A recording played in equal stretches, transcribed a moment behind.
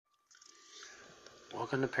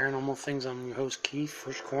Welcome to Paranormal Things. I'm your host Keith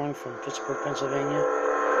Frischkorn from Pittsburgh, Pennsylvania,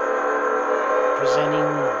 presenting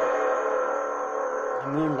The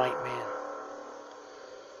Moonlight Man.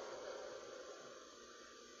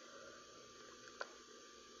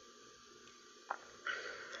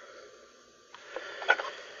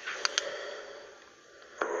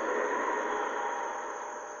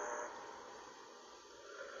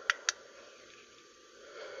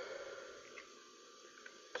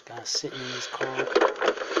 This guy's sitting in his car.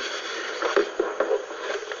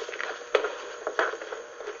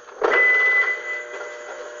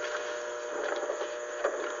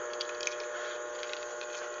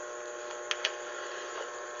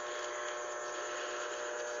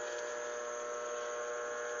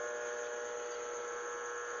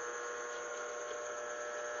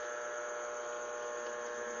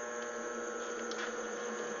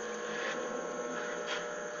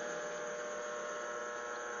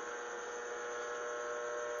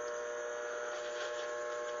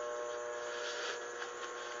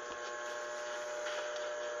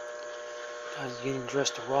 Guy's getting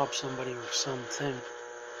dressed to rob somebody or something.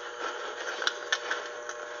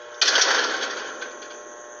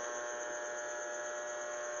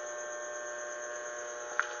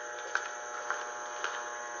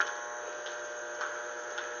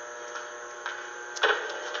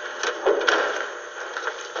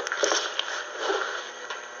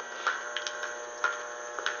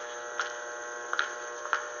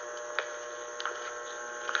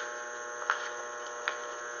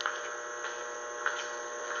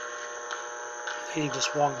 He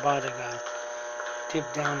just walked by the guy,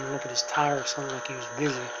 dipped down and looked at his tire or something like he was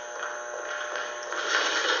busy.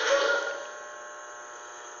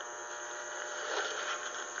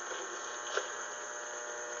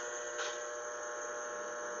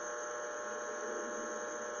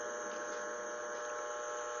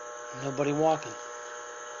 Nobody walking.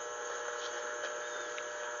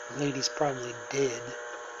 The lady's probably dead.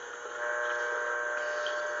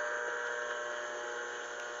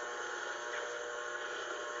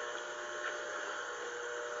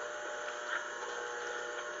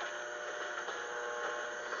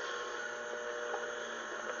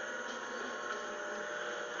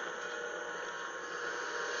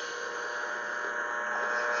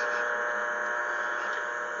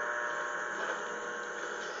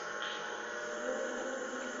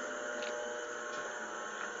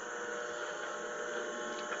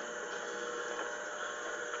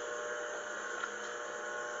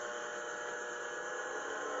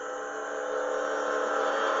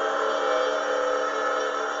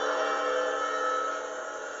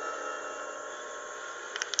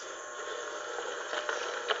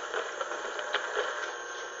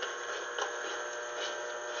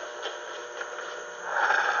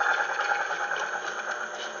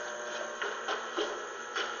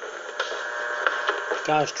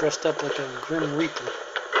 Guy's dressed up like a Grim Reaper.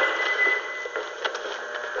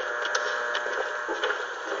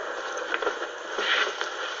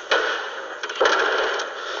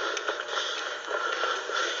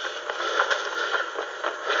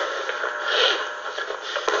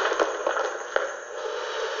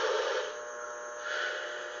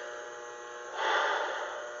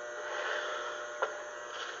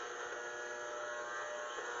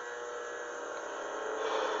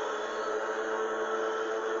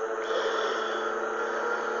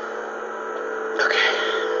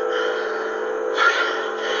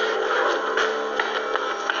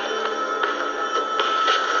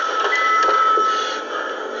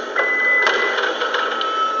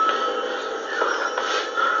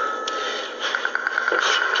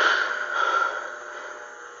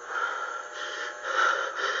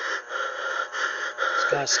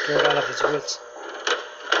 Guy's scared out of his wits.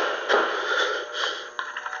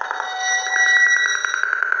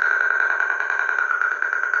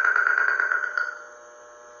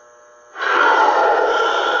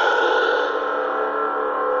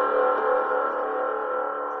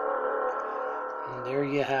 And there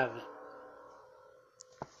you have it.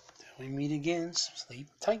 Till we meet again, sleep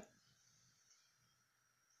tight.